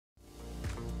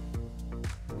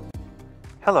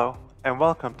Hello and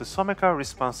welcome to Someka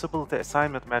Responsibility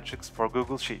Assignment Metrics for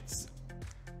Google Sheets.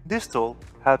 This tool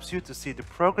helps you to see the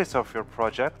progress of your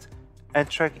project and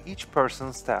track each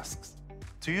person's tasks.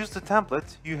 To use the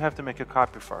template, you have to make a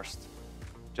copy first.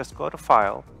 Just go to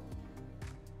File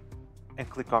and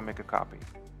click on Make a Copy.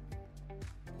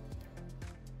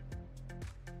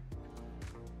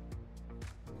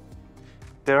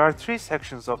 There are three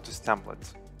sections of this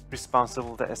template: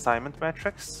 Responsibility Assignment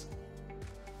Metrics,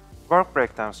 Work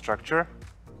Breakdown Structure,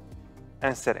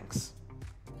 and Settings.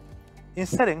 In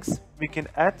Settings, we can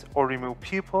add or remove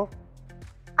people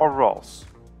or roles.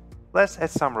 Let's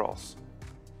add some roles.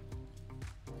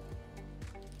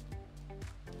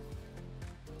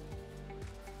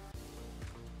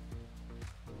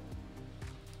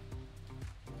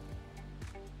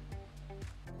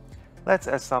 Let's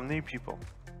add some new people.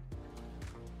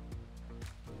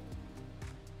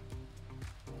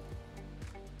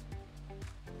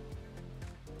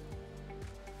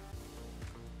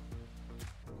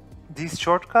 These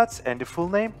shortcuts and the full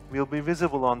name will be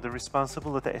visible on the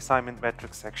Responsibility Assignment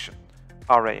Metrics section,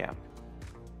 RAM.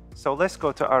 So let's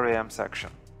go to RAM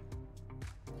section.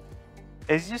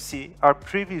 As you see, our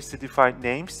previously defined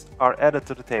names are added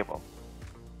to the table.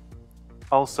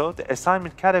 Also, the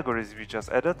assignment categories we just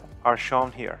added are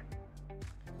shown here.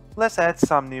 Let's add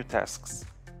some new tasks.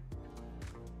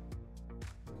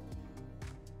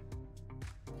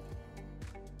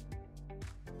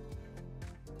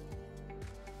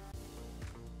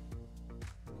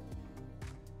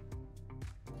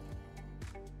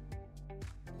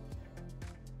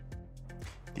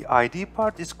 The ID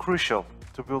part is crucial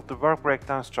to build the work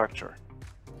breakdown structure.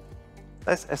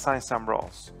 Let's assign some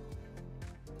roles.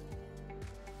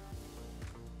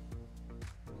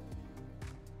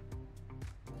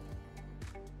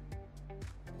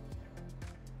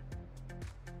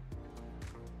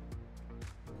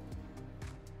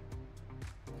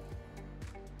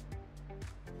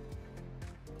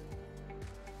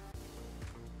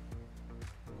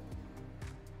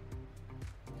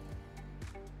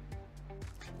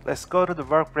 Let's go to the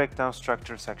work breakdown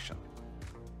structure section.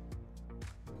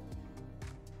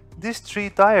 This tree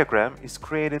diagram is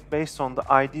created based on the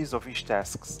IDs of each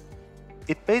tasks.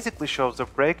 It basically shows the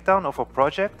breakdown of a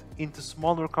project into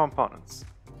smaller components.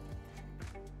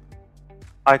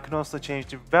 I can also change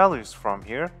the values from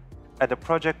here, add a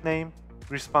project name,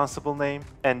 responsible name,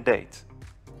 and date.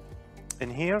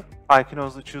 And here, I can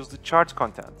also choose the chart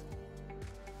content.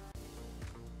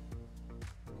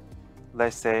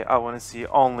 Let's say I want to see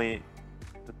only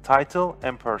the title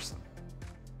and person.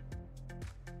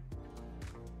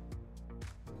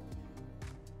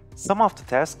 Some of the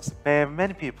tasks may have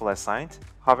many people assigned,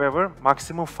 however,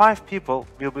 maximum 5 people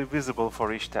will be visible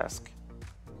for each task.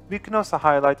 We can also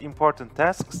highlight important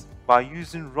tasks by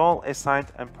using Role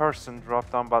Assigned and Person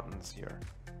drop-down buttons here.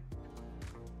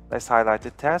 Let's highlight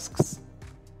the tasks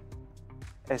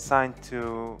assigned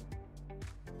to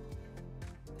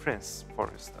Prince,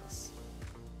 for instance.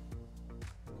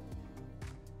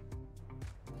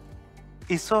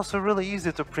 It's also really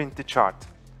easy to print the chart.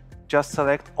 Just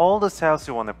select all the cells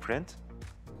you want to print.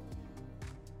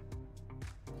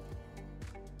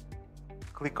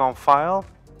 Click on File,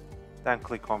 then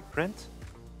click on Print.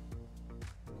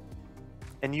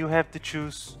 And you have to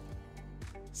choose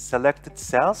selected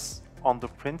cells on the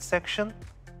print section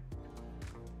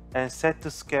and set the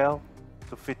scale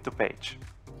to fit the page.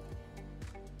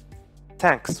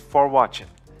 Thanks for watching,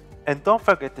 and don't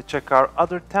forget to check our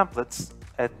other templates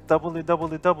at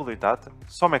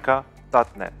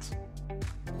www.someka.net.